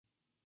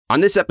On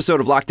this episode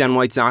of Locked On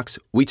White Sox,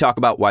 we talk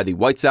about why the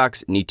White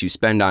Sox need to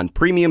spend on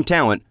premium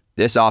talent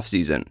this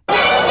offseason.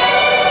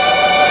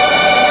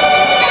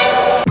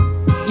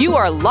 You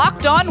are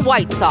Locked On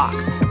White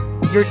Sox,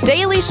 your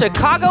daily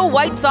Chicago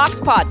White Sox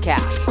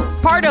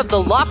podcast. Part of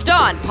the Locked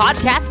On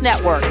Podcast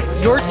Network,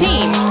 your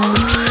team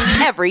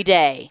every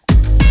day.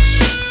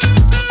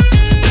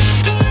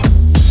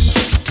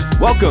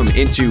 Welcome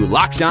into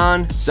Locked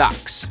On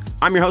Sox.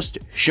 I'm your host,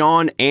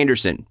 Sean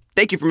Anderson.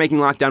 Thank you for making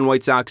Locked On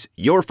White Sox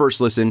your first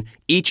listen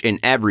each and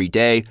every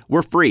day.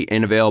 We're free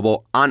and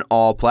available on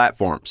all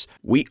platforms.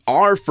 We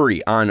are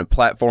free on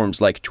platforms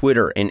like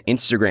Twitter and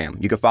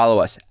Instagram. You can follow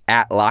us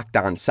at Locked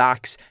On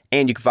Sox,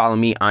 and you can follow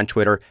me on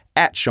Twitter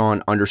at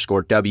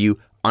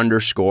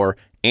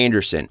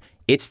Sean_W_Anderson.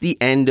 It's the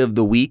end of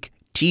the week,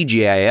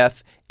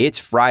 TGIF. It's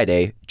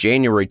Friday,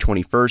 January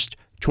 21st,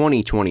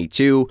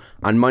 2022.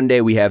 On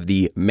Monday, we have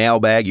the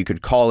mailbag. You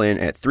could call in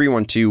at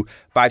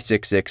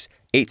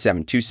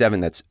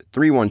 312-566-8727. That's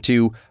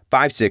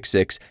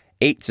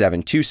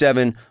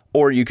 312-566-8727.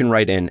 Or you can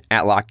write in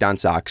at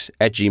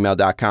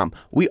lockedonsox@gmail.com.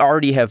 We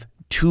already have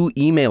 2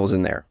 emails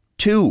in there.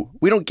 2.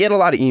 We don't get a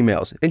lot of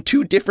emails. And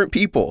 2 different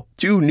people.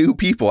 2 new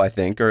people, I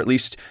think, or at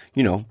least,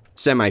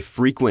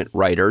 semi-frequent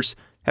writers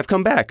have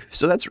come back.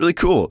 So that's really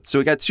cool. So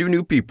we got 2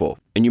 new people.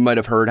 And you might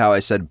have heard how I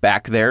said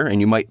back there,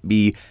 and you might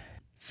be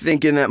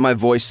thinking that my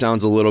voice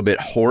sounds a little bit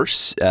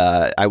hoarse.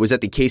 I was at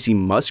the Casey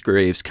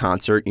Musgraves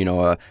concert,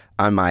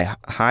 on my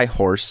high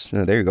horse.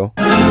 There you go.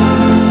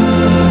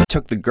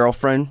 Took the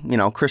girlfriend,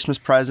 Christmas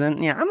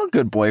present. Yeah, I'm a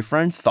good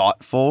boyfriend.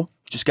 Thoughtful.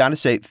 Just got to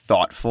say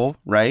thoughtful,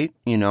 right?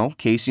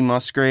 Casey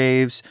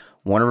Musgraves,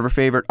 one of our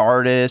favorite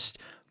artists.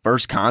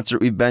 First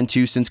concert we've been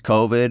to since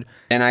COVID.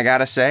 And I got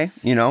to say,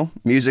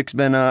 music's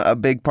been a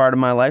big part of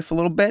my life a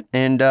little bit.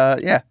 And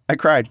I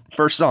cried.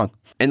 First song.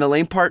 And the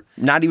lame part,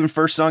 not even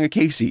first song of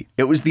Casey.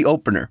 It was the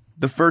opener,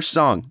 the first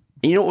song.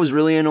 And you know what was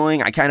really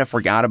annoying? I kind of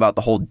forgot about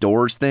the whole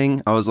Doors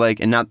thing. I was like,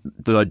 and not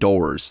the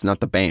Doors, not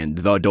the band,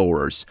 the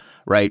Doors,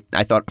 right?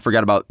 I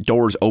forgot about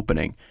Doors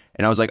opening.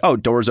 And I was like, oh,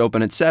 Doors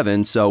open at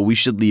 7, so we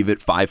should leave at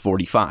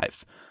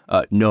 5:45.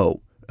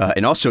 No.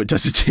 And also, it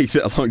doesn't take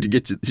that long to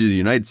get to the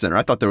United Center.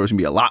 I thought there was going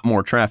to be a lot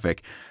more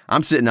traffic.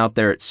 I'm sitting out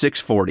there at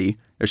 6:40.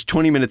 There's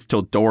 20 minutes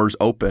till Doors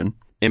open.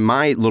 And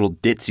my little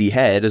ditzy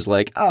head is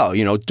like, oh,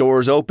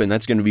 Doors open.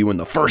 That's going to be when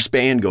the first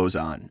band goes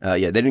on. They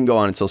didn't go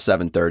on until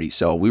 7:30.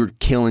 So we were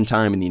killing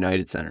time in the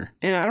United Center.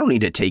 And I don't need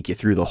to take you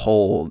through the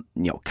whole,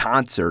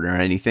 concert or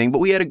anything, but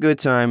we had a good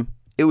time.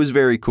 It was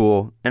very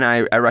cool. And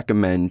I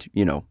recommend,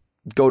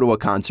 go to a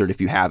concert if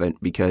you haven't,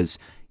 because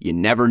you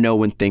never know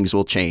when things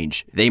will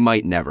change. They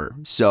might never.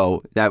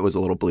 So that was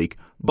a little bleak,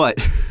 but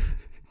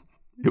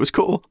it was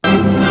cool.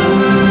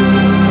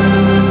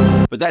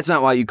 But that's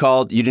not why you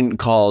called. You didn't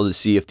call to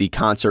see if the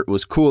concert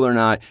was cool or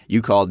not.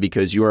 You called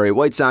because you are a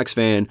White Sox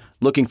fan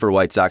looking for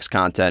White Sox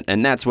content,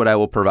 and that's what I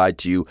will provide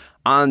to you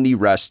on the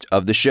rest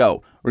of the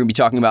show. We're going to be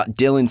talking about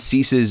Dylan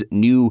Cease's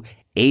new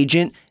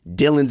agent.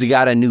 Dylan's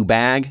got a new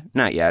bag.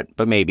 Not yet,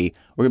 but maybe.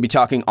 We're going to be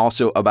talking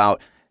also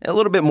about a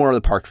little bit more of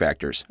the park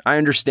factors. I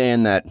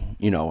understand that,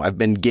 I've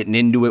been getting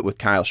into it with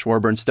Kyle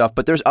Schwarber and stuff,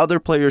 but there's other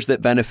players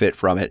that benefit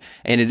from it,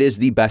 and it is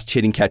the best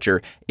hitting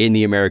catcher in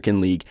the American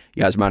League,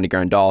 Yasmani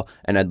Grandal,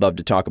 and I'd love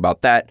to talk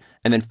about that.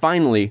 And then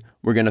finally,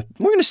 we're gonna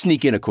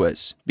sneak in a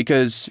quiz,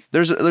 because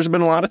there's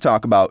been a lot of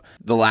talk about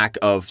the lack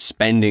of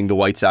spending the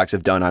White Sox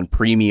have done on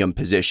premium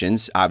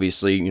positions.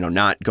 Obviously,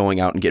 not going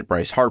out and get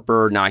Bryce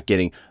Harper, not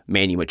getting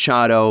Manny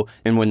Machado,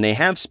 and when they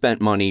have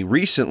spent money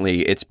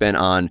recently, it's been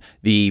on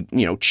the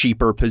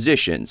cheaper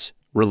positions.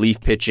 Relief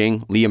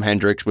pitching, Liam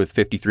Hendriks with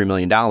 $53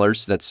 million.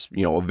 That's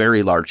a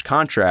very large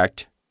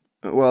contract.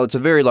 Well, it's a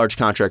very large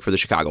contract for the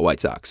Chicago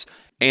White Sox.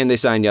 And they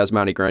signed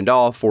Yasmani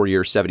Grandal, 4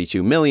 years,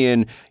 $72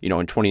 million, in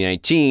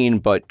 2019.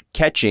 But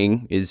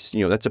catching is,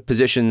 that's a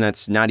position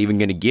that's not even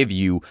going to give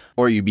you,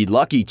 or you'd be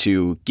lucky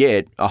to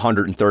get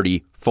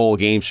 130 full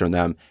games from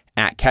them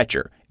at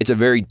catcher. It's a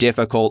very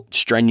difficult,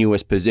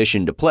 strenuous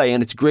position to play,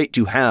 and it's great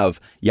to have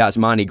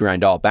Yasmani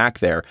Grandal back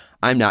there.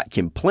 I'm not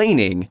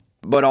complaining,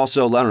 but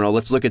also, I don't know,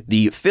 let's look at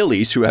the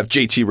Phillies, who have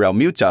JT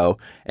Realmuto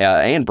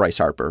and Bryce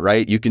Harper,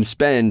 right? You can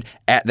spend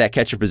at that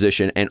catcher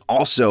position and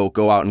also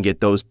go out and get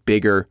those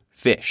bigger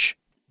fish.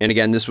 And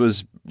again, this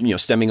was,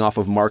 stemming off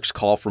of Mark's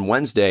call from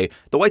Wednesday.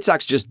 The White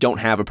Sox just don't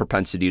have a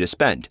propensity to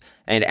spend.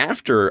 And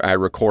after I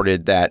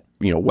recorded that,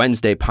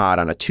 Wednesday pod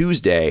on a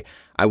Tuesday,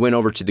 I went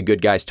over to the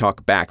Good Guys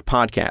Talk Back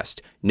podcast.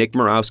 Nick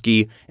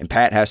Morawski and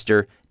Pat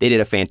Hester, they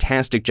did a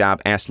fantastic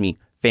job, asked me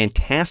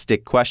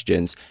fantastic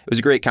questions. It was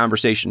a great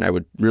conversation. I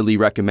would really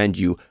recommend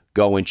you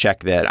go and check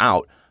that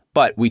out.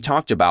 But we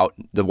talked about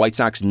the White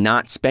Sox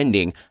not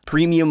spending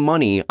premium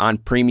money on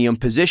premium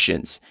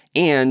positions.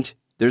 And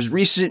there's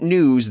recent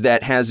news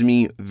that has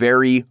me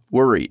very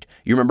worried.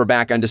 You remember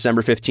back on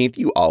December 15th?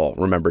 You all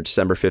remember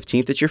December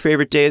 15th. It's your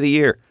favorite day of the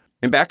year.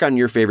 And back on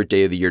your favorite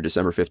day of the year,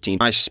 December 15th,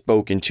 I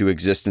spoke into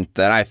existence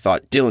that I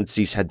thought Dylan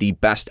Cease had the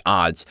best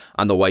odds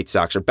on the White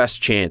Sox, or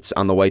best chance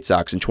on the White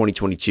Sox in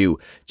 2022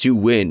 to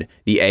win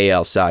the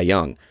AL Cy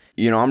Young.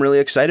 I'm really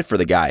excited for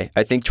the guy.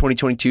 I think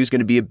 2022 is going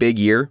to be a big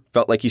year.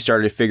 Felt like he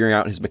started figuring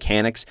out his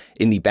mechanics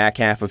in the back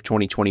half of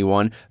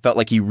 2021. Felt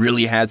like he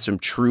really had some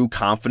true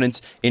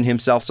confidence in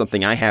himself,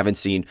 something I haven't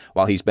seen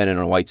while he's been in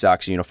a White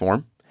Sox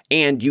uniform.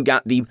 And you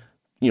got the,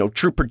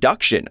 true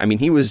production. I mean,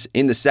 he was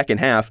in the second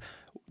half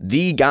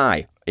the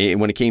guy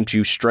when it came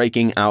to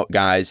striking out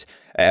guys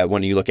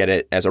when you look at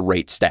it as a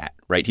rate stat,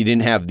 right? He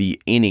didn't have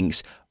the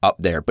innings up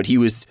there, but he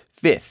was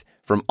fifth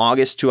from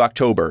August to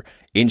October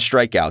in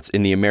strikeouts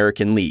in the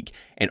American League.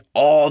 And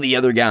all the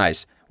other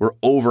guys were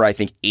over, I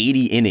think,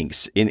 80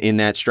 innings in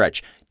that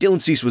stretch.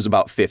 Dylan Cease was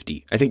about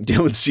 50. I think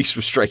Dylan Cease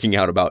was striking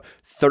out about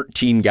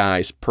 13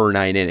 guys per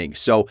 9 innings.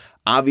 So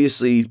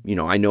obviously,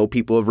 I know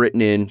people have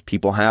written in,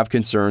 people have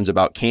concerns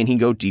about, can he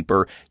go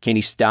deeper? Can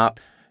he stop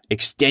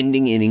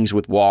extending innings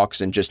with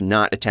walks and just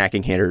not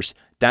attacking hitters?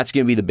 That's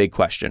going to be the big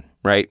question,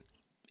 right?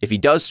 If he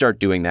does start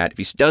doing that, if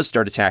he does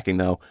start attacking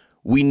though,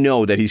 we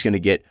know that he's going to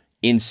get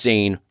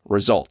insane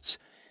results.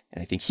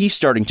 And I think he's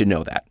starting to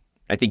know that.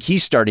 I think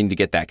he's starting to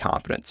get that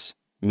confidence.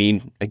 I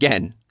mean,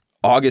 again,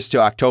 August to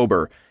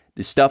October,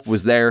 the stuff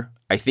was there.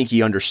 I think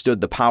he understood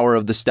the power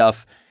of the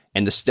stuff,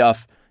 and the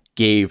stuff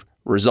gave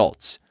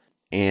results.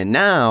 And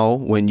now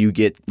when you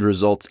get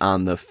results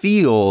on the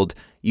field,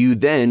 you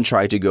then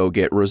try to go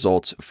get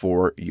results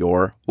for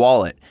your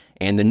wallet.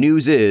 And the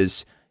news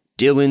is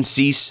Dylan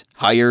Cease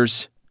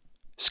hires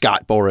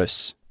Scott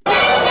Boras.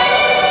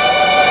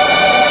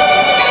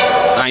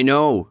 I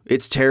know,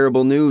 it's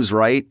terrible news,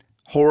 right?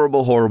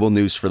 Horrible, horrible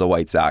news for the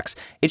White Sox.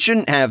 It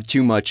shouldn't have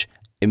too much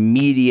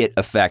immediate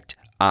effect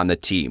on the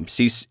team.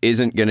 Cease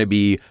isn't going to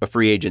be a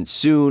free agent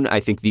soon. I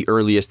think the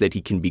earliest that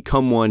he can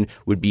become one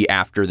would be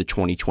after the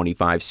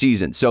 2025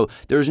 season. So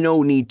there's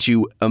no need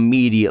to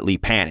immediately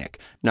panic.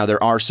 Now,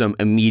 there are some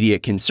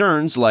immediate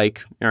concerns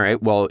like, all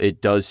right, well,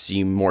 it does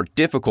seem more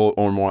difficult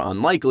or more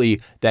unlikely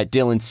that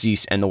Dylan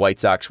Cease and the White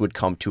Sox would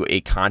come to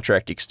a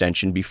contract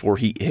extension before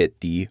he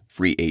hit the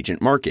free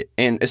agent market.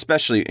 And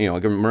especially,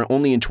 we're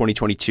only in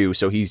 2022,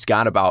 so he's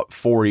got about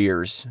 4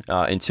 years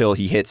until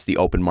he hits the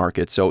open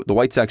market. So the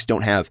White Sox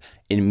don't have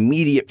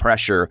immediate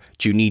pressure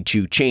to need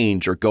to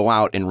change or go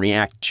out and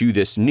react to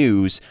this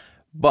news,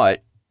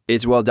 but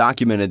it's well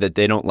documented that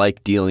they don't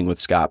like dealing with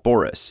Scott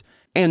Boras.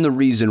 And the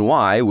reason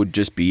why would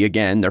just be,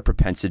 again, their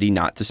propensity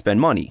not to spend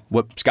money.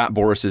 What Scott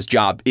Boras'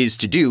 job is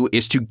to do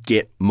is to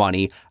get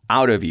money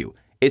out of you.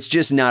 It's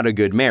just not a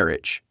good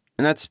marriage.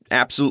 And that's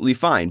absolutely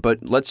fine.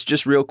 But let's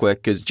just real quick,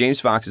 because James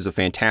Fox is a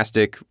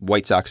fantastic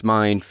White Sox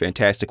mind,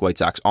 fantastic White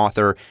Sox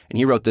author, and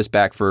he wrote this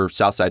back for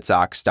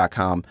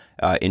SouthsideSox.com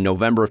in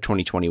November of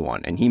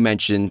 2021. And he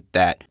mentioned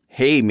that,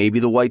 hey, maybe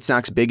the White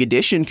Sox big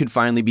addition could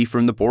finally be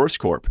from the Boras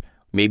Corp.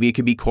 Maybe it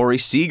could be Corey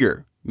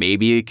Seager.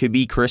 Maybe it could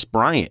be Kris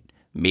Bryant.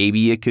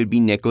 Maybe it could be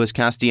Nicholas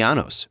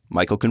Castellanos,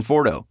 Michael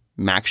Conforto,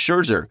 Max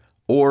Scherzer,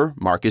 or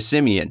Marcus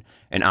Semien.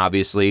 And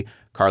obviously,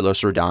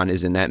 Carlos Rodon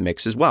is in that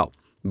mix as well.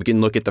 We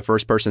can look at the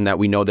first person that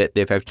we know that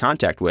they've had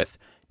contact with.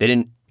 They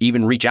didn't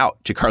even reach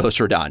out to Carlos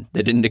Rodon.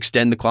 They didn't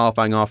extend the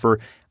qualifying offer.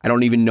 I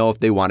don't even know if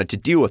they wanted to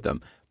deal with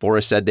him.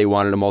 Boras said they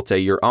wanted a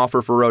multi-year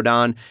offer for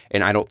Rodon,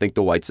 and I don't think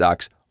the White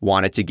Sox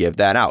wanted to give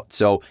that out.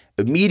 So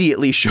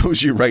immediately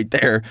shows you right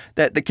there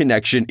that the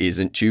connection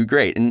isn't too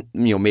great. And,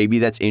 maybe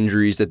that's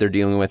injuries that they're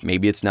dealing with.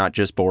 Maybe it's not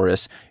just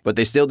Boras, but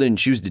they still didn't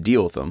choose to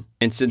deal with them.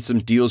 And since some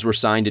deals were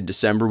signed in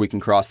December, we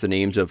can cross the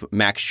names of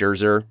Max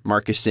Scherzer,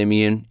 Marcus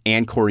Semien,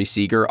 and Corey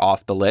Seager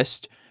off the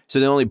list. So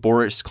the only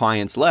Boras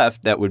clients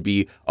left that would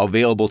be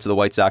available to the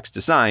White Sox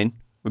to sign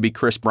would be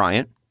Kris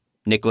Bryant,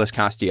 Nicholas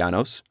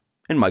Castellanos,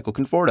 and Michael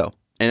Conforto.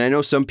 And I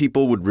know some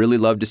people would really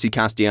love to see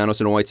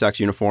Castellanos in a White Sox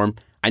uniform.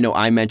 I know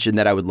I mentioned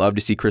that I would love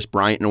to see Kris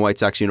Bryant in a White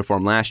Sox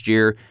uniform last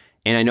year.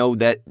 And I know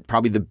that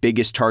probably the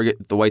biggest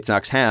target the White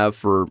Sox have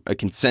for a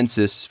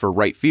consensus for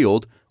right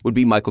field would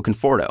be Michael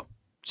Conforto.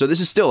 So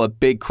this is still a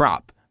big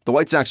crop. If the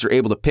White Sox are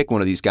able to pick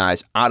one of these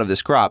guys out of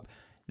this crop,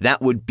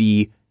 that would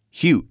be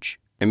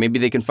huge. And maybe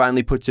they can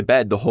finally put to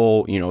bed the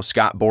whole,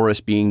 Scott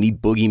Boras being the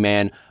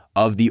boogeyman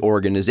of the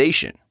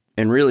organization.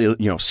 And really,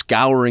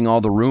 scouring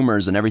all the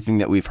rumors and everything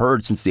that we've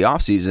heard since the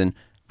offseason,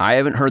 I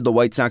haven't heard the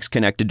White Sox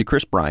connected to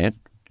Kris Bryant,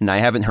 and I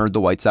haven't heard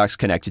the White Sox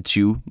connected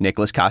to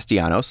Nicholas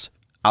Castellanos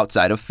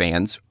outside of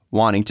fans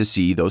wanting to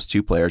see those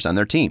two players on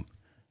their team.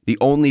 The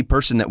only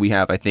person that we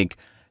have, I think,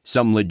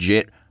 some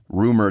legit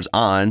rumors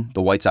on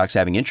the White Sox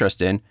having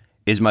interest in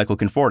is Michael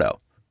Conforto.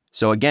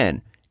 So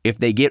again, if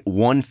they get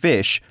one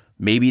fish,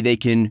 maybe they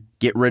can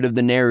get rid of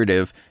the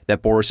narrative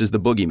that Boras is the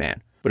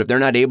boogeyman. But if they're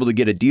not able to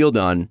get a deal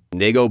done,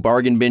 they go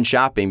bargain bin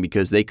shopping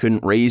because they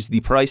couldn't raise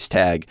the price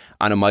tag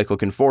on a Michael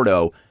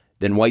Conforto,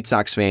 then White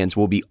Sox fans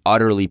will be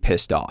utterly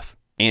pissed off.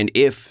 And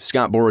if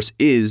Scott Boras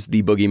is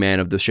the boogeyman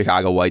of the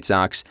Chicago White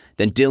Sox,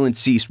 then Dylan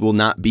Cease will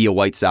not be a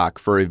White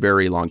Sox for a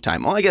very long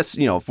time. Well, I guess,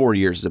 4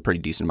 years is a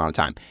pretty decent amount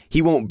of time.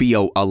 He won't be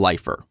a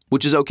lifer,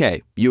 which is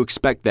okay. You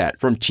expect that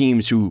from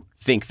teams who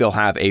think they'll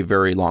have a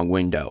very long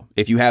window.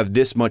 If you have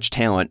this much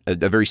talent, a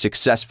very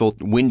successful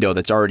window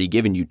that's already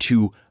given you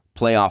 2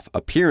 playoff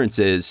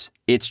appearances,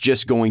 it's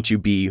just going to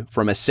be,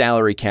 from a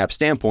salary cap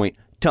standpoint,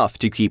 tough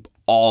to keep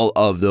all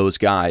of those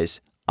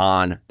guys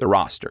on the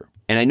roster.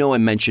 And I know I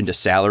mentioned a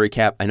salary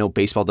cap. I know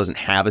baseball doesn't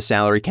have a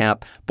salary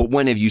cap, but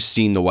when have you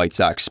seen the White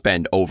Sox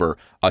spend over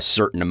a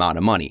certain amount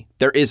of money?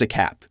 There is a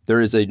cap.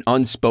 There is an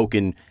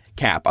unspoken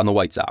cap on the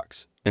White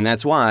Sox. And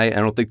that's why I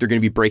don't think they're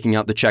going to be breaking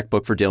out the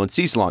checkbook for Dylan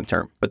Cease long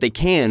term. But they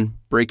can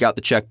break out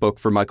the checkbook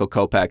for Michael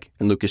Kopech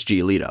and Lucas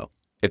Giolito.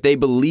 If they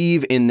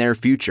believe in their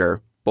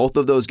future, both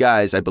of those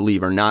guys, I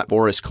believe, are not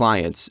Boras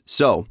clients.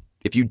 So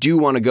if you do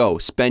want to go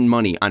spend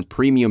money on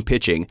premium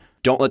pitching,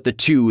 don't let the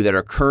two that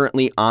are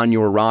currently on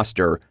your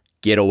roster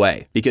get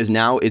away, because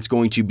now it's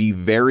going to be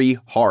very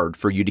hard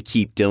for you to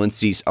keep Dylan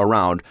Cease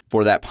around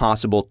for that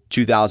possible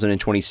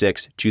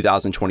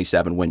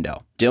 2026-2027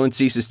 window. Dylan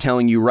Cease is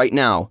telling you right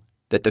now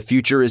that the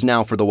future is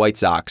now for the White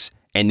Sox,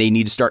 and they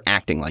need to start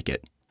acting like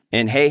it.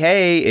 And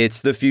hey,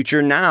 it's the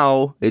future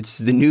now. It's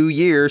the new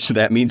year, so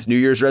that means New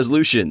Year's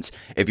resolutions.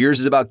 If yours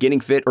is about getting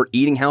fit or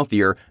eating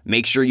healthier,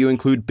 make sure you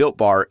include Built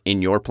Bar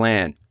in your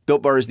plan.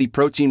 Built Bar is the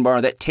protein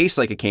bar that tastes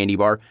like a candy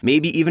bar,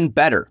 maybe even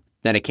better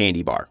than a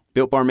candy bar.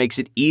 Built Bar makes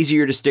it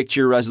easier to stick to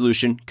your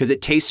resolution because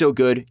it tastes so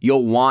good,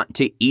 you'll want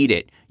to eat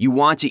it. You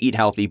want to eat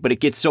healthy, but it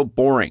gets so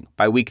boring.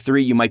 By week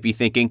 3, you might be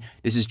thinking,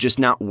 this is just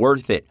not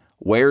worth it.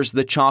 Where's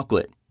the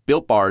chocolate?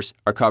 Built Bars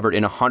are covered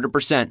in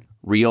 100%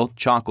 real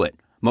chocolate.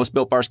 Most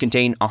Built Bars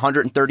contain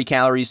 130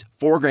 calories,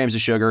 4 grams of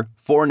sugar,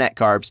 4 net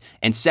carbs,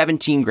 and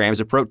 17 grams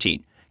of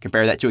protein.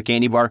 Compare that to a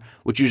candy bar,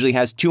 which usually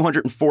has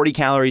 240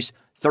 calories,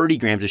 30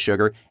 grams of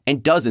sugar,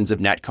 and dozens of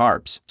net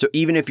carbs. So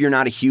even if you're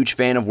not a huge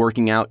fan of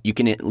working out, you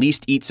can at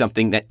least eat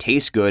something that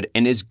tastes good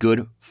and is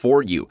good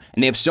for you.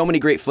 And they have so many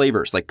great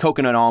flavors like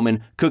coconut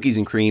almond, cookies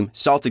and cream,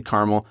 salted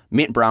caramel,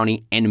 mint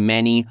brownie, and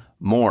many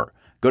more.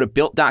 Go to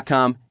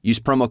Built.com, use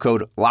promo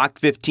code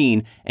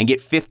LOCKED15, and get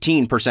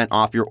 15%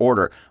 off your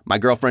order. My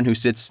girlfriend who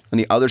sits on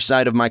the other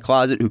side of my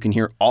closet who can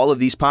hear all of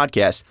these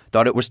podcasts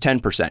thought it was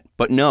 10%.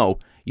 But no,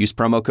 use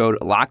promo code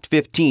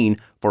LOCKED15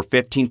 for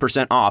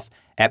 15% off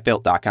at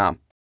Built.com.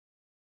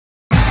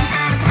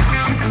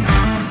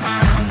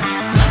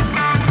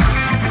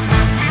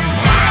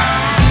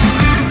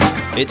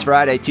 It's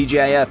Friday,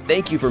 TGIF.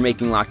 Thank you for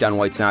making Locked On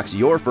White Sox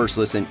your first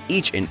listen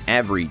each and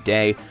every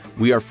day.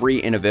 We are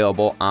free and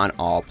available on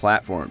all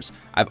platforms.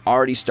 I've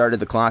already started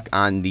the clock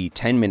on the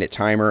 10-minute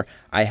timer.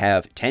 I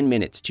have 10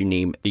 minutes to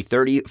name the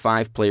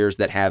 35 players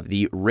that have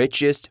the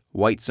richest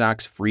White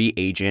Sox free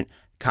agent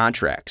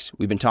contracts.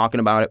 We've been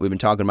talking about it. We've been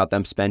talking about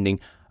them spending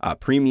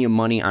premium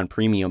money on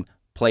premium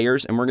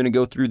players, and we're going to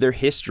go through their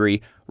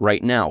history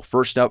right now.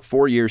 First up,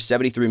 4 years,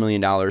 $73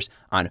 million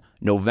on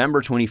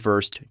November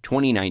 21st,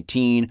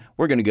 2019.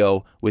 We're going to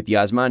go with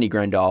Yasmani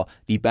Grandal,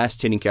 the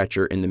best hitting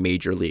catcher in the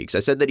major leagues.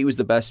 I said that he was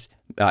the best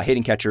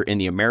hitting catcher in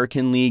the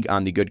American League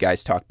on the Good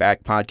Guys Talk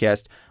Back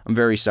podcast. I'm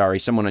very sorry.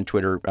 Someone on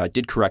Twitter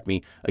did correct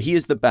me. He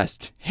is the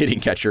best hitting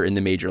catcher in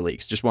the major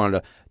leagues. Just wanted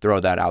to throw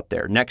that out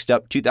there. Next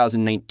up,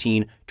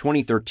 2019,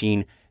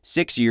 2013,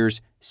 6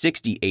 years,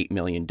 $68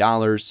 million.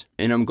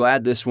 And I'm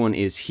glad this one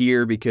is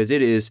here because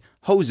it is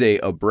Jose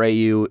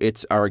Abreu.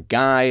 It's our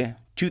guy,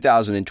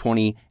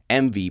 2020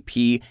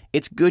 MVP.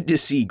 It's good to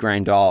see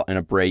Grandal and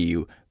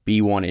Abreu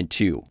be 1 and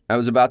 2. I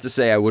was about to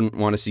say I wouldn't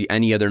want to see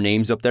any other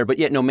names up there, but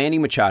yet no, Manny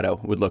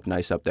Machado would look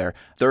nice up there.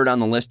 Third on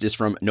the list is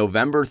from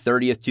November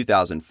 30th,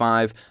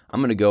 2005. I'm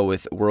going to go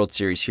with World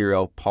Series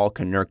hero Paul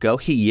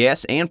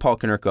Konerko. And Paul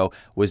Konerko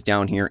was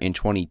down here in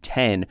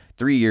 2010,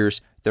 3 years,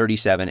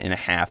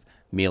 $37.5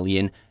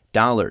 million.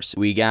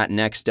 We got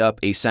next up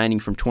a signing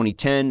from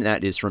 2010.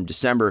 That is from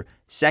December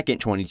 2nd,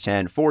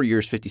 2010, 4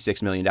 years,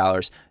 $56 million.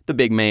 The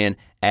big man,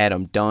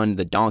 Adam Dunn,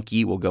 the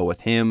donkey, we'll go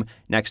with him.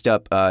 Next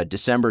up,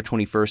 December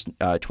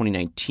 21st,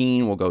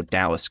 2019, we'll go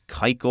Dallas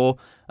Keuchel.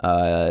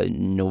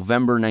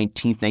 November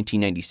 19th,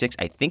 1996,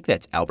 I think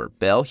that's Albert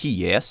Bell.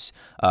 Yes.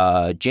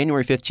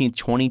 January 15th,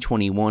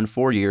 2021,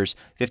 4 years,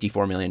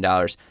 $54 million.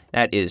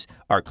 That is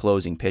our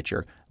closing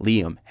pitcher,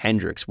 Liam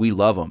Hendriks. We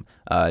love him.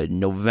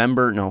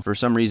 For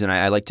some reason,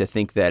 I like to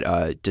think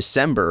that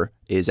December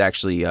is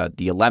actually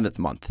the 11th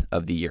month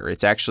of the year.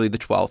 It's actually the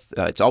 12th.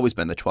 It's always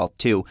been the 12th,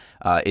 too.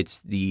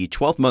 It's the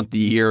 12th month of the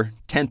year,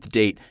 10th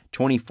date,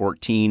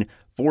 2014,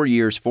 4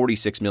 years,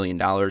 $46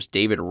 million.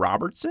 David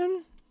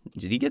Robertson?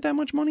 Did he get that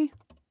much money?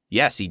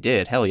 Yes, he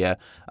did. Hell yeah.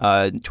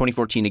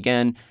 2014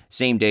 again,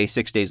 same day,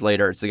 6 days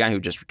later. It's the guy who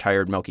just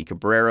retired, Melky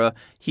Cabrera.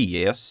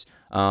 Yes.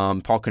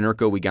 Paul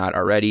Konerko we got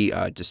already,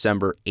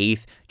 December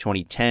 8th,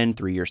 2010,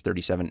 3 years,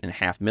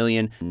 $37.5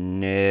 million.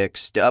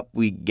 Next up,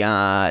 we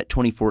got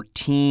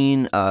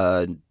 2014,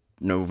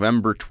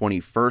 November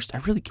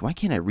 21st. Why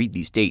can't I read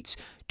these dates?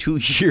 2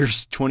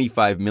 years,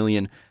 $25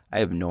 million. I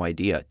have no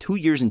idea. 2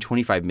 years and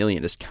 $25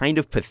 million is kind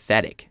of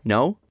pathetic,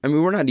 no? I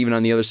mean, we're not even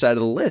on the other side of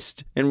the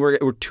list. And we're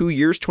 2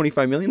 years,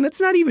 $25 million?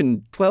 That's not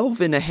even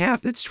 12 and a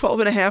half. That's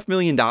 $12.5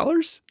 million?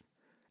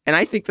 And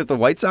I think that the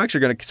White Sox are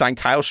going to sign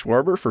Kyle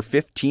Schwarber for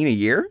 $15 a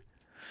year?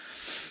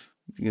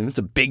 It's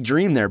a big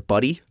dream there,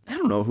 buddy. I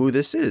don't know who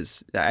this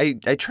is. I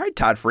tried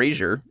Todd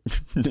Frazier.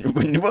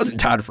 It wasn't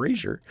Todd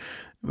Frazier.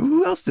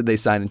 Who else did they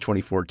sign in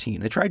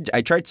 2014? I tried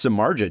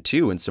Samardzija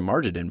too, and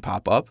Samardzija didn't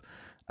pop up.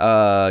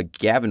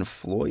 Gavin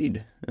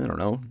Floyd. I don't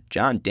know.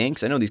 John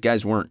Danks. I know these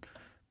guys weren't.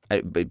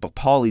 But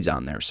Paulie's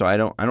on there, so I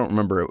don't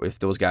remember if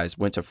those guys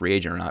went to free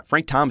agent or not.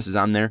 Frank Thomas is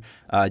on there.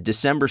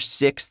 December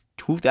 6th,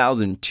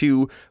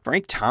 2002.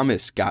 Frank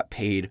Thomas got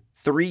paid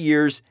 3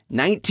 years,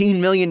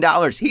 $19 million.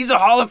 He's a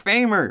Hall of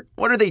Famer.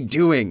 What are they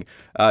doing?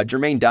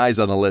 Jermaine Dye's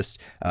on the list.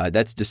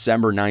 That's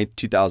December 9th,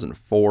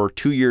 2004.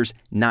 2 years,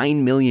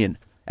 $9 million.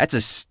 That's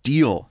a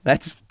steal.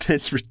 That's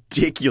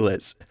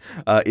ridiculous.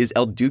 Is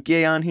El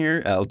Duque on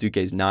here? El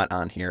Duque's not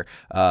on here.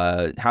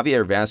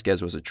 Javier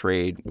Vasquez was a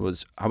trade.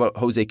 How about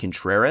Jose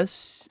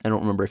Contreras? I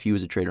don't remember if he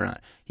was a trade or not.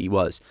 He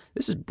was.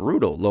 This is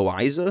brutal.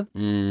 Loaiza?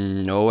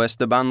 No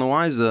Esteban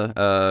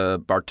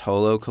Loaiza.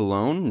 Bartolo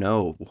Colon?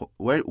 No.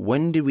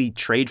 When did we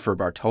trade for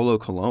Bartolo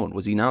Colon?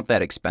 Was he not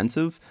that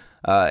expensive?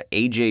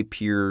 AJ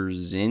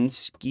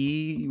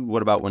Pierzynski?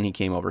 What about when he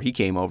came over? He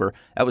came over.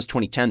 That was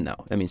 2010,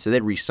 though. I mean, so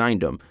they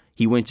re-signed him.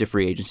 He went to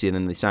free agency, and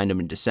then they signed him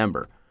in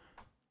December.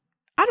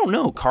 I don't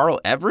know. Carl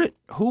Everett?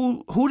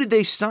 Who did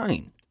they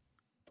sign?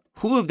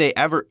 Who have they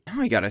ever...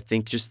 I got to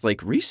think just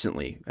like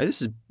recently.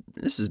 This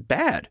is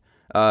bad.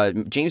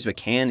 James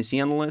McCann, is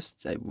he on the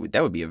list?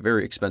 That would be a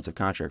very expensive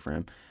contract for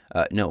him.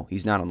 No,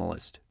 he's not on the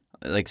list.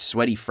 Like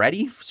Sweaty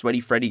Freddy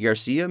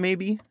Garcia,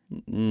 maybe?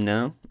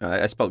 No.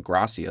 I spelled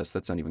Gracias.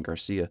 That's not even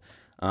Garcia.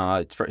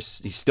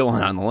 He's still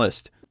not on the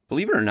list.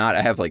 Believe it or not,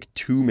 I have like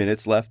 2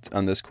 minutes left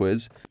on this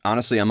quiz.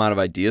 Honestly, I'm out of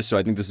ideas, so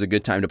I think this is a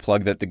good time to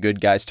plug that the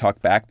Good Guys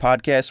Talk Back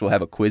podcast will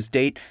have a quiz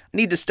date. I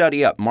need to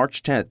study up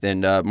March 10th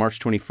and March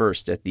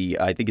 21st at the,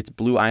 I think it's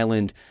Blue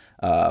Island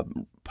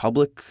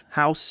Public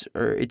House,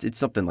 or it's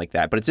something like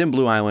that. But it's in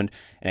Blue Island,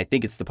 and I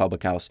think it's the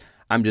Public House.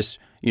 I'm just,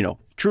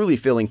 truly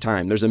filling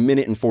time. There's 1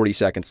 minute and 40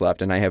 seconds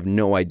left, and I have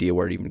no idea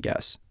where to even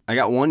guess. I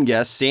got one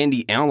guess.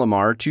 Sandy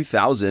Alomar,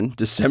 2000,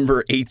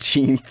 December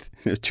 18th.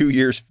 2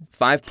 years,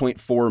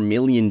 $5.4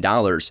 million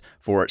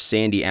for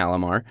Sandy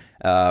Alomar.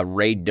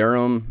 Ray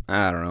Durham,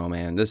 I don't know,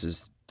 man. This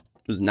is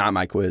not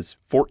my quiz.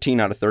 14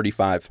 out of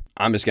 35.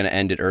 I'm just going to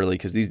end it early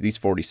because these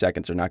 40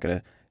 seconds are not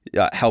going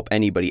to help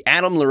anybody.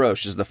 Adam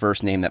LaRoche is the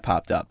first name that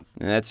popped up.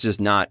 And that's just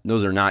not,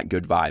 those are not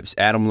good vibes.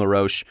 Adam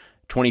LaRoche,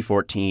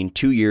 2014,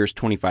 2 years,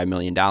 $25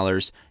 million.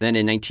 Then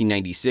in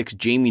 1996,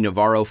 Jamie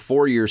Navarro,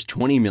 4 years,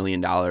 $20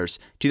 million.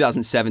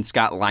 2007,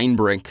 Scott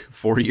Linebrink,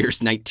 4 years,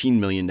 $19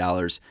 million.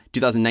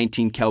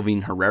 2019,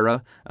 Kelvin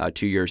Herrera,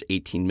 2 years,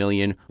 $18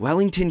 million.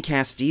 Wellington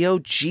Castillo,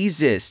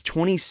 Jesus,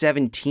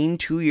 2017,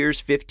 2 years,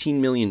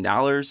 $15 million.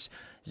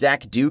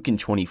 Zach Duke in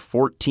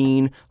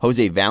 2014,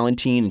 Jose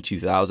Valentin in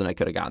 2000, I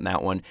could have gotten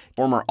that one.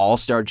 Former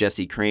All-Star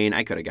Jesse Crane,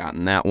 I could have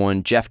gotten that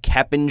one. Jeff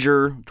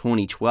Keppinger,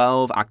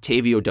 2012,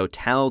 Octavio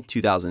Dotel,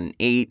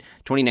 2008,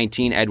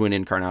 2019, Edwin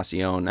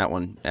Encarnacion, that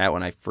one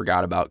I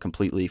forgot about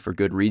completely for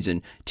good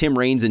reason. Tim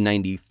Raines in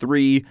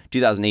 93,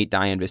 2008,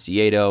 Diane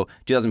Viciedo,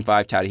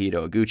 2005,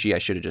 Tadahito Iguchi, I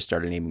should have just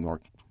started naming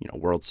more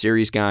World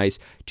Series guys.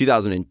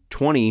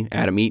 2020,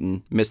 Adam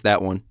Eaton, missed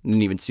that one.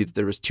 Didn't even see that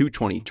there was two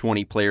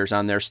 2020 players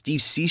on there.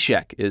 Steve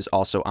Cishek is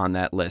also on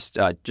that list.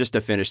 Just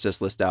to finish this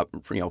list up,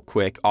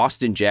 quick: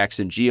 Austin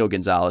Jackson, Gio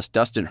Gonzalez,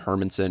 Dustin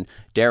Hermanson,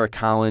 Derek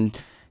Holland,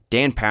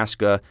 Dan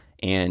Pasca,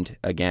 and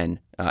again,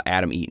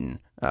 Adam Eaton.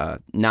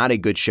 Not a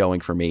good showing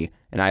for me,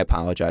 and I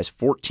apologize.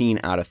 14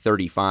 out of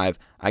 35.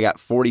 I got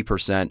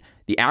 40%.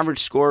 The average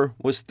score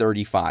was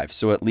 35,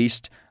 so at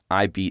least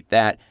I beat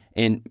that.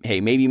 And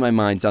hey, maybe my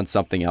mind's on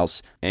something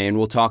else, and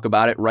we'll talk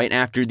about it right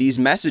after these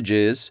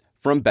messages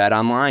from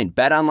BetOnline.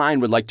 BetOnline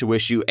would like to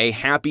wish you a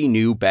happy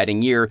new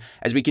betting year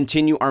as we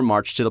continue our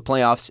march to the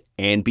playoffs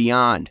and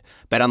beyond.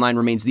 BetOnline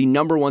remains the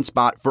 #1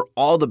 spot for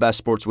all the best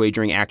sports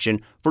wagering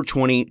action for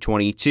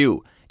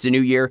 2022. It's a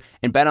new year,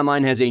 and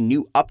BetOnline has a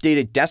new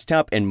updated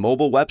desktop and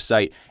mobile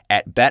website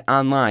at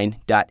betonline.ag.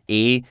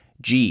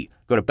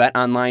 Go to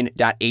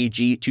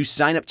betonline.ag to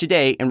sign up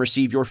today and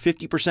receive your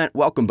 50%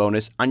 welcome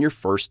bonus on your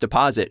first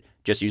deposit.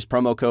 Just use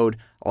promo code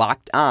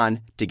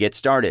LOCKEDON to get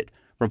started.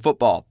 From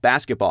football,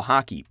 basketball,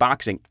 hockey,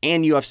 boxing,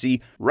 and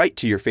UFC, right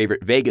to your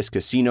favorite Vegas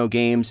casino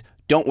games,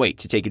 don't wait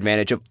to take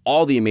advantage of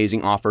all the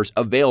amazing offers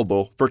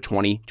available for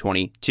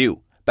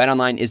 2022.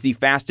 BetOnline is the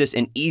fastest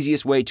and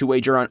easiest way to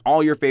wager on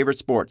all your favorite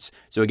sports.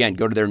 So again,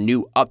 go to their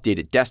new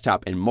updated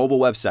desktop and mobile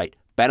website,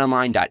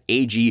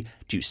 betonline.ag,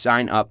 to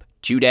sign up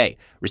today.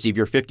 Receive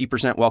your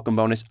 50% welcome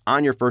bonus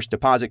on your first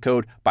deposit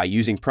code by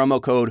using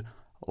promo code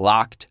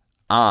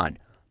LOCKEDON.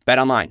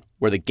 BetOnline,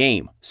 where the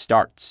game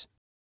starts.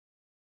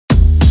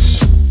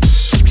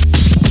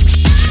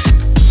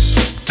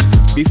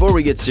 Before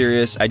we get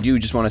serious, I do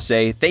just want to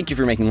say thank you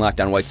for making Locked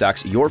On White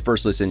Sox your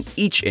first listen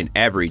each and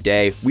every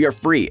day. We are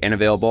free and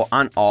available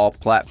on all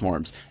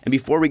platforms. And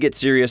before we get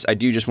serious, I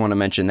do just want to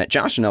mention that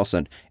Josh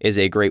Nelson is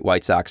a great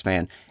White Sox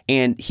fan.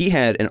 And he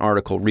had an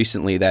article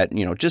recently that,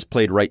 just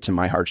played right to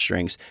my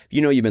heartstrings.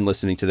 You've been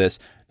listening to this.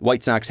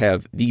 White Sox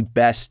have the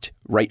best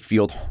right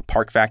field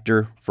park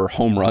factor for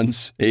home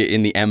runs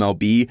in the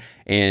MLB,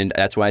 and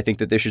that's why I think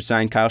that they should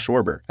sign Kyle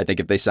Schwarber. I think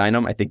if they sign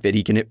him, I think that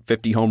he can hit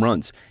 50 home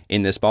runs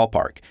in this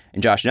ballpark.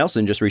 And Josh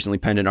Nelson just recently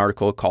penned an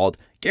article called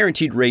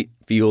 "Guaranteed Rate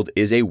Field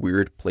is a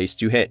Weird Place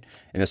to Hit."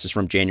 And this is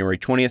from January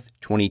 20th,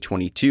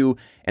 2022.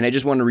 And I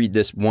just want to read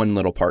this one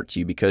little part to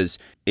you because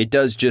it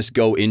does just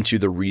go into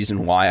the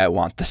reason why I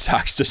want the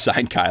Sox to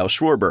sign Kyle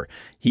Schwarber.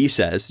 He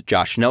says,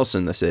 Josh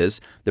Nelson, this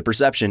is, the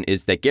perception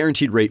is that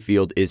Guaranteed Rate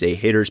Field is a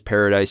hitter's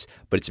paradise,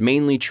 but it's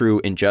mainly true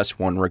in just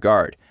one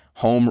regard,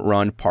 home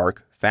run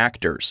park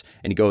factors.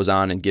 And he goes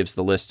on and gives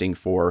the listing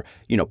for,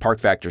 park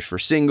factors for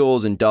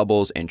singles and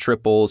doubles and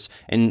triples.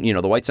 And,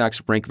 the White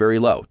Sox rank very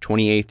low,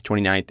 28th,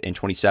 29th, and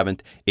 27th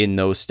in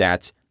those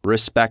stats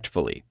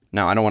respectfully.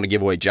 Now, I don't want to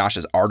give away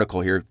Josh's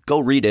article here. Go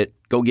read it.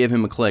 Go give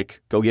him a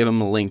click. Go give him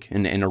a link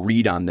and a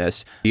read on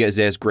this. Because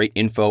it has great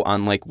info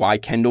on why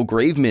Kendall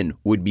Graveman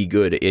would be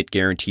good at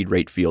Guaranteed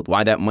Rate Field,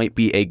 why that might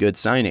be a good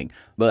signing.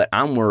 But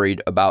I'm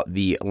worried about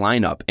the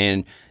lineup.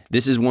 And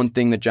this is one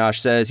thing that Josh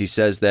says. He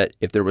says that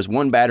if there was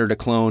one batter to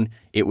clone,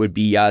 it would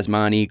be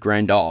Yasmani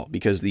Grandal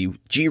because the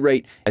G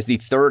rate has the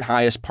third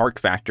highest park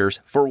factors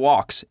for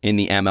walks in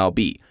the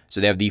MLB.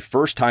 So they have the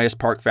first highest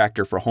park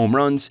factor for home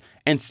runs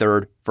and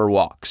third for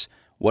walks.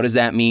 What does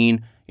that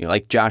mean?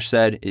 Like Josh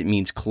said, it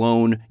means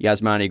clone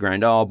Yasmani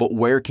Grandal, but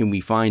where can we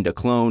find a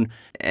clone?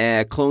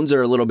 Clones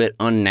are a little bit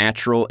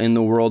unnatural in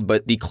the world,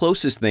 but the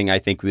closest thing I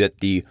think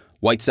that the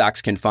White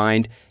Sox can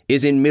find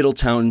is in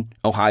Middletown,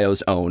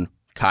 Ohio's own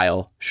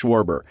Kyle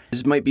Schwarber.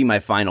 This might be my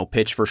final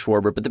pitch for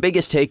Schwarber, but the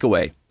biggest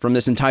takeaway from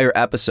this entire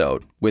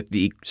episode with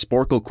the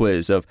Sporkle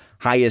quiz of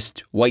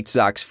highest White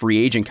Sox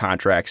free agent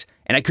contracts,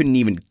 and I couldn't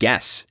even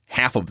guess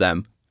half of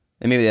them,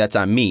 and maybe that's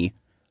on me,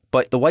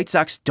 but the White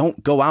Sox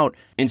don't go out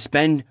and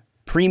spend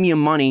premium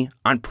money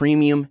on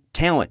premium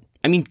talent.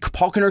 I mean,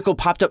 Paul Konerko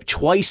popped up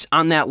twice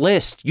on that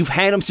list. You've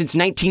had him since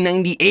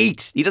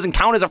 1998. He doesn't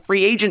count as a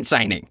free agent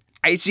signing.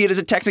 I see it as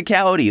a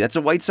technicality. That's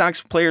a White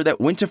Sox player that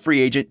went to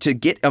free agent to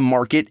get a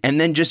market and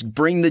then just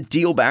bring the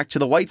deal back to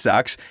the White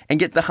Sox and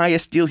get the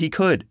highest deal he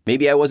could.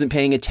 Maybe I wasn't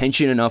paying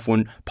attention enough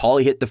when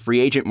Paulie hit the free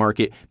agent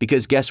market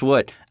because guess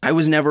what? I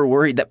was never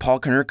worried that Paul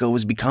Konerko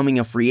was becoming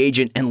a free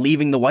agent and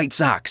leaving the White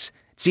Sox.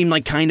 Seemed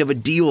like kind of a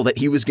deal that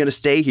he was going to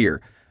stay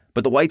here.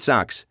 But the White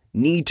Sox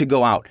need to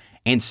go out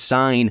and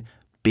sign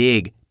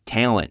big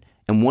talent.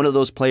 And one of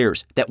those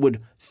players that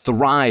would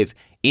thrive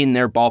in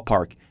their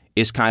ballpark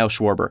is Kyle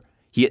Schwarber.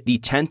 He hit the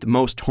 10th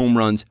most home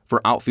runs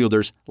for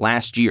outfielders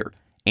last year.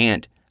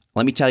 And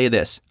let me tell you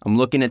this, I'm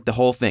looking at the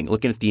whole thing,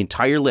 looking at the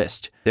entire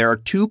list. There are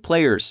two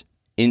players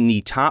in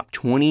the top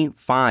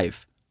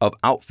 25 of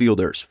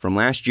outfielders from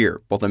last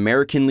year, both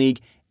American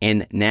League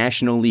and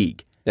National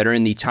League, that are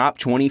in the top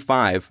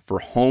 25 for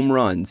home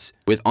runs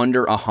with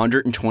under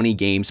 120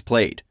 games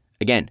played.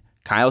 Again,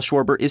 Kyle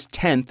Schwarber is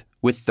 10th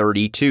with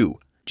 32.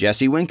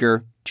 Jesse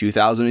Winker,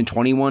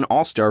 2021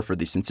 All-Star for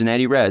the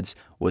Cincinnati Reds,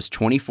 was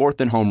 24th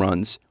in home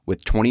runs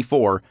with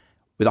 24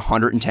 with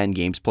 110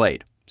 games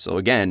played. So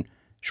again,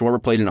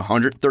 Schwarber played in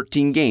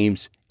 113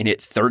 games and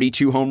hit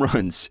 32 home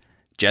runs.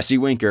 Jesse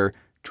Winker,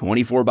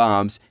 24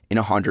 bombs in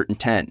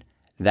 110.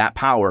 That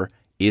power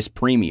is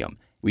premium.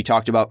 We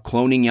talked about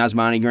cloning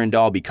Yasmani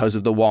Grandal because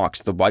of the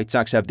walks. The White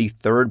Sox have the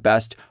third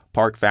best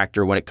park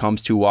factor when it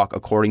comes to walk,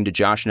 according to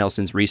Josh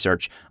Nelson's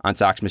research on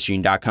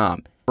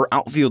SoxMachine.com. For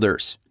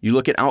outfielders, you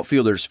look at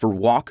outfielders for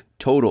walk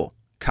total.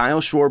 Kyle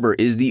Schwarber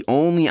is the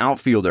only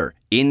outfielder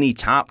in the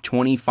top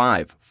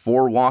 25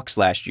 for walks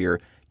last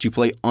year to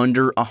play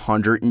under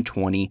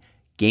 120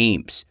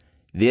 games.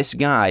 This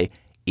guy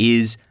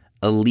is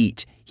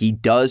elite. He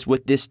does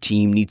what this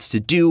team needs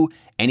to do,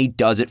 and he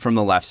does it from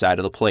the left side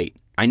of the plate.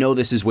 I know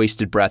this is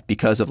wasted breath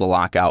because of the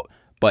lockout,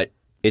 but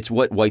it's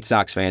what White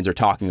Sox fans are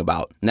talking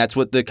about. And that's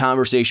what the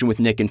conversation with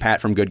Nick and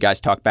Pat from Good Guys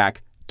Talk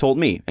Back told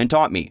me and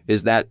taught me,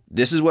 is that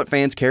this is what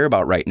fans care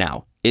about right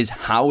now, is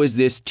how is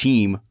this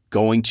team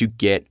going to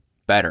get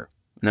better?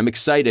 And I'm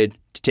excited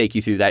to take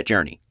you through that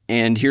journey.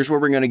 And here's where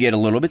we're going to get a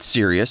little bit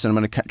serious, and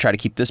I'm going to try to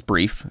keep this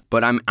brief,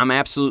 but I'm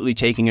absolutely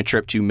taking a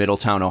trip to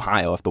Middletown,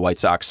 Ohio if the White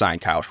Sox sign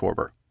Kyle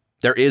Schwarber.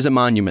 There is a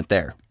monument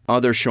there.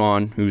 Other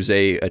Sean, who's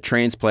a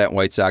transplant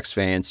White Sox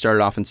fan,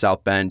 started off in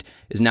South Bend,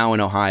 is now in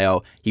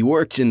Ohio. He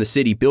works in the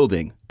city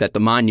building that the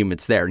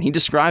monument's there, and he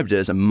described it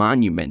as a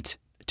monument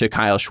to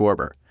Kyle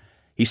Schwarber.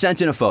 He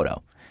sent in a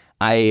photo.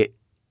 I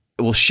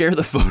will share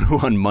the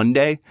photo on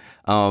Monday,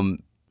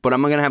 but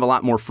I'm going to have a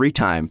lot more free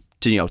time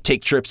to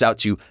take trips out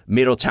to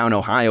Middletown,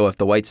 Ohio if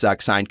the White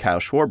Sox signed Kyle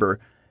Schwarber,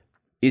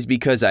 is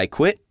because I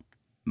quit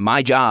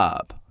my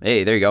job.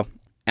 Hey, there you go.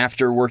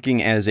 After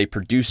working as a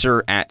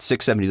producer at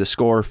 670 The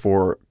Score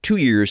for 2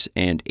 years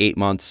and 8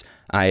 months,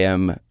 I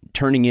am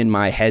turning in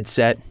my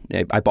headset.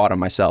 I bought them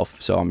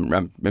myself, so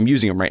I'm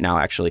using them right now,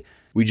 actually.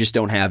 We just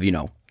don't have,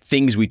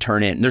 things we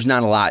turn in. There's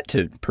not a lot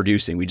to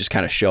producing. We just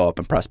kind of show up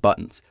and press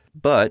buttons.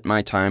 But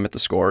my time at The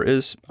Score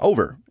is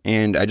over,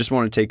 and I just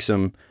want to take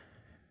some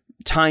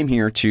time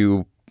here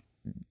to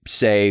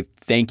say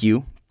thank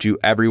you to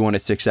everyone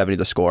at 670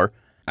 The Score.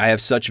 I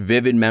have such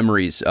vivid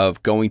memories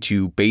of going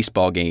to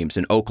baseball games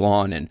in Oak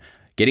Lawn and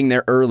getting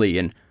there early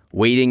and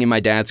waiting in my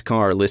dad's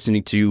car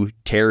listening to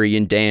Terry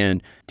and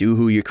Dan do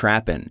Who You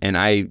Crappin'. And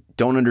I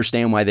don't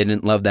understand why they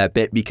didn't love that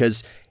bit,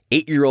 because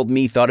 8-year-old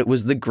me thought it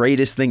was the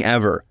greatest thing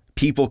ever.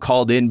 people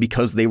called in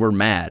because they were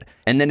mad.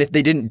 And then if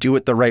they didn't do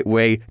it the right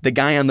way, the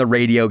guy on the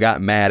radio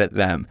got mad at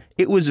them.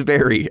 It was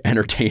very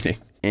entertaining.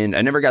 And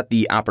I never got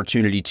the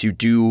opportunity to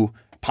do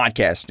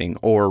podcasting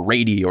or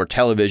radio or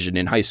television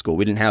in high school.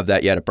 We didn't have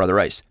that yet at Brother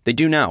Ice. They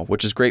do now,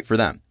 which is great for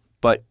them.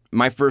 But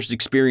my first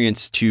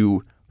experience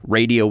to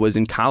radio was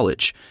in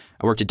college.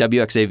 I worked at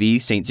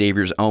WXAV, St.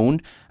 Xavier's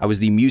own. I was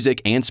the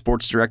music and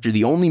sports director,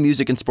 the only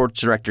music and sports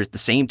director at the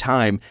same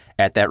time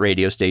at that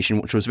radio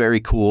station, which was very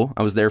cool.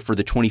 I was there for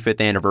the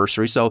 25th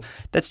anniversary, so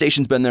that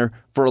station's been there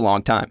for a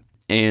long time.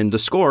 And The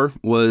Score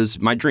was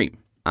my dream.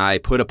 I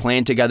put a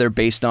plan together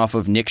based off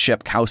of Nick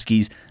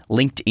Shepkowski's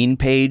LinkedIn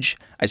page.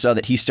 I saw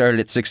that he started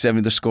at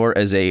 670 The Score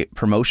as a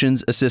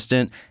promotions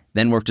assistant,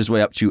 then worked his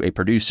way up to a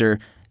producer,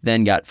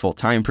 then got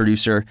full-time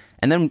producer,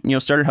 and then,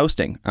 started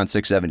hosting on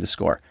 670 The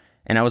Score.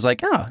 And I was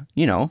like,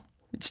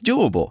 it's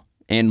doable.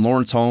 And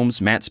Lawrence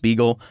Holmes, Matt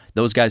Spiegel,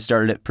 those guys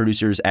started at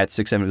producers at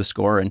 670 The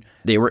Score, and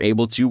they were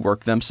able to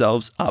work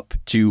themselves up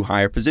to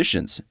higher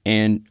positions.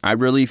 And I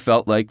really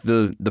felt like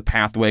the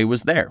pathway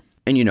was there.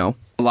 And, a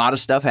lot of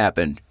stuff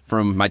happened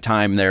from my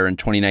time there in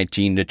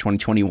 2019 to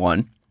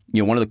 2021.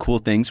 One of the cool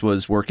things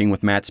was working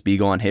with Matt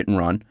Spiegel on Hit and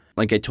Run.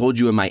 Like I told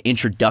you in my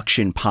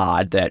introduction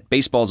pod, that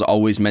baseball's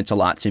always meant a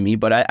lot to me,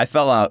 but I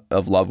fell out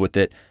of love with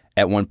it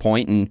at one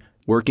point, and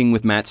working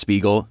with Matt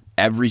Spiegel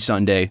every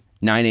Sunday,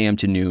 9 a.m.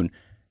 to noon,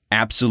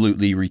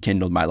 absolutely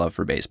rekindled my love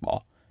for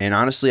baseball. And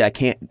honestly, I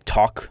can't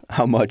talk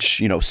how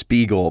much,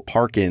 Spiegel,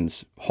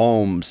 Parkins,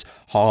 Holmes,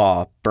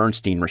 Haw,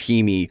 Bernstein,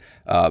 Rahimi,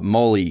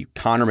 Mully,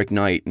 Connor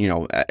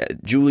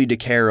McKnight, Julie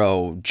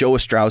DeCaro, Joe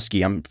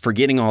Ostrowski. I'm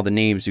forgetting all the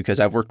names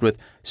because I've worked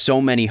with so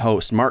many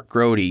hosts. Mark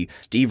Grody,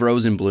 Steve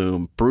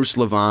Rosenblum, Bruce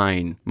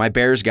Levine, my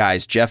Bears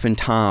guys, Jeff and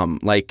Tom.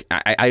 Like,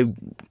 I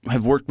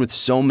have worked with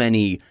so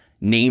many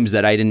names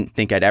that I didn't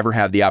think I'd ever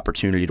have the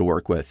opportunity to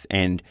work with.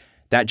 And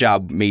that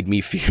job made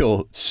me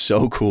feel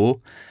so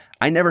cool.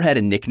 I never had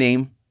a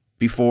nickname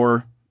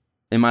before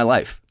in my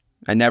life.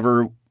 I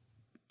never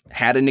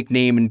had a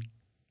nickname in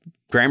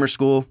grammar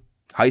school,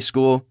 high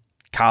school,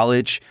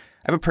 college.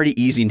 I have a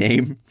pretty easy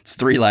name. It's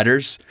 3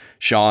 letters,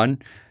 Sean.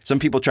 Some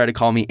people try to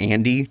call me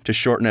Andy to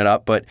shorten it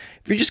up, but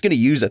if you're just going to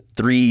use a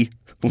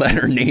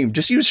 3-letter name,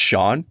 just use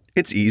Sean.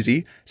 It's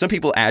easy. Some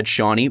people add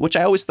Shawnee, which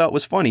I always thought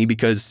was funny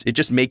because it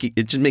just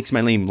makes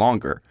my name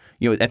longer.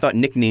 I thought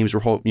nicknames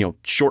were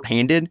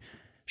shorthanded.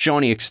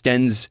 Shawnee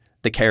extends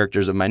the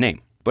characters of my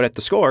name. But at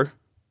The Score,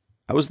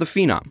 I was the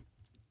Phenom.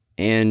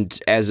 And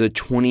as I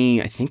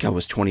think I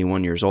was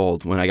 21 years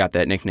old when I got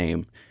that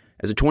nickname.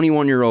 As a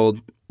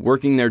 21-year-old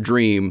working their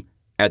dream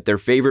at their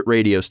favorite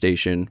radio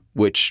station,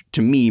 which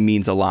to me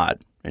means a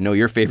lot. I know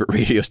your favorite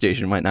radio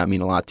station might not mean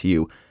a lot to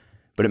you,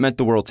 but it meant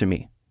the world to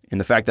me. And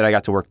the fact that I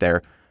got to work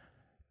there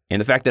and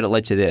the fact that it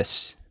led to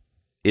this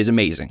is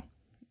amazing.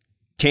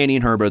 Tanny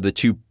and Herb are the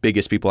 2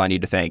 biggest people I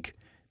need to thank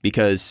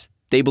because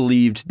they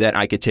believed that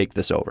I could take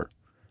this over.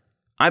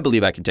 I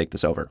believe I can take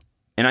this over.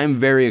 And I'm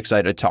very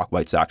excited to talk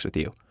White Sox with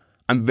you.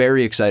 I'm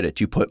very excited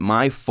to put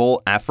my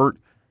full effort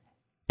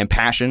and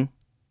passion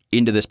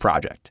into this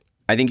project.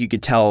 I think you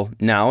could tell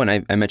now, and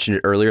I mentioned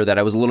it earlier, that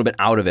I was a little bit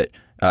out of it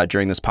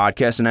during this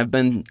podcast, and I've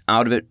been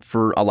out of it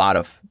for a lot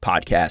of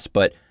podcasts.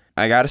 But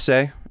I gotta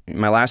say,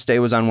 my last day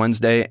was on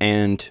Wednesday,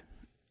 and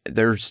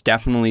there's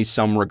definitely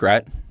some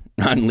regret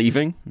on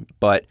leaving.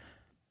 But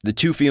the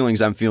 2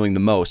 feelings I'm feeling the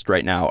most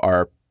right now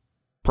are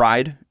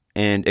pride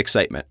and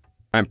excitement.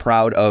 I'm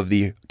proud of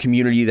the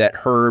community that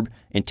Herb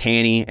and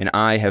Tanny and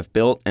I have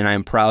built, and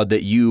I'm proud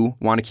that you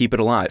want to keep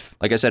it alive.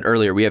 Like I said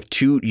earlier, we have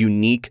 2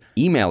 unique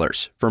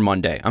emailers for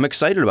Monday. I'm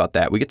excited about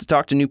that. We get to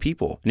talk to new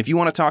people. And if you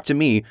want to talk to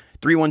me,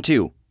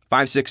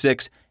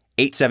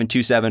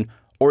 312-566-8727,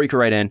 or you can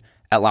write in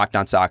at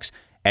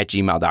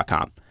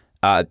lockedonsox@gmail.com.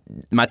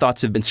 My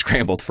thoughts have been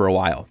scrambled for a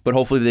while, but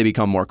hopefully they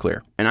become more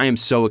clear. And I am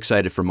so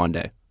excited for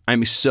Monday.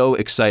 I'm so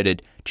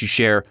excited to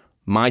share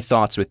my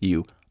thoughts with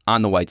you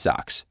on the White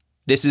Sox.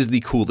 This is the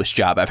coolest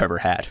job I've ever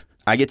had.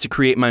 I get to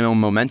create my own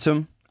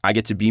momentum, I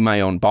get to be my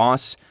own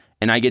boss,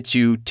 and I get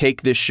to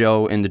take this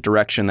show in the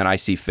direction that I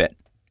see fit.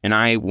 And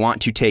I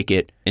want to take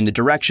it in the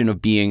direction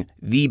of being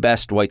the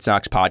best White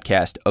Sox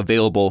podcast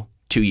available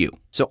to you.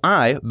 So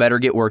I better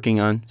get working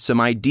on some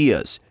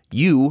ideas.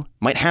 You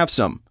might have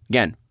some.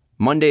 Again,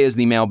 Monday is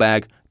the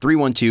mailbag,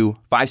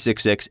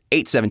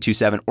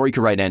 312-566-8727, or you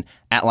can write in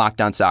at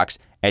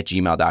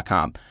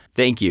lockedonsox@gmail.com.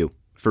 Thank you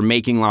for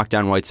making Locked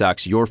On White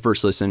Sox your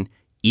first listen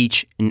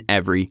each and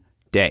every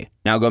day.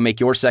 Now go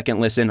make your second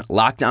listen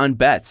Locked On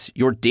Bets,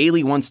 your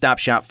daily one-stop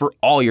shop for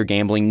all your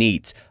gambling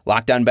needs.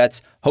 Locked On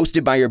Bets,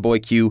 hosted by your boy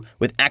Q,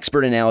 with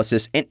expert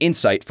analysis and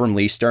insight from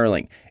Lee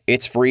Sterling.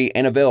 It's free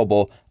and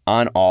available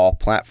on all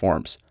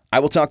platforms. I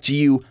will talk to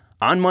you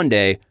on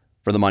Monday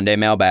for the Monday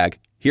mailbag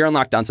here on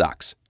Locked On Sox.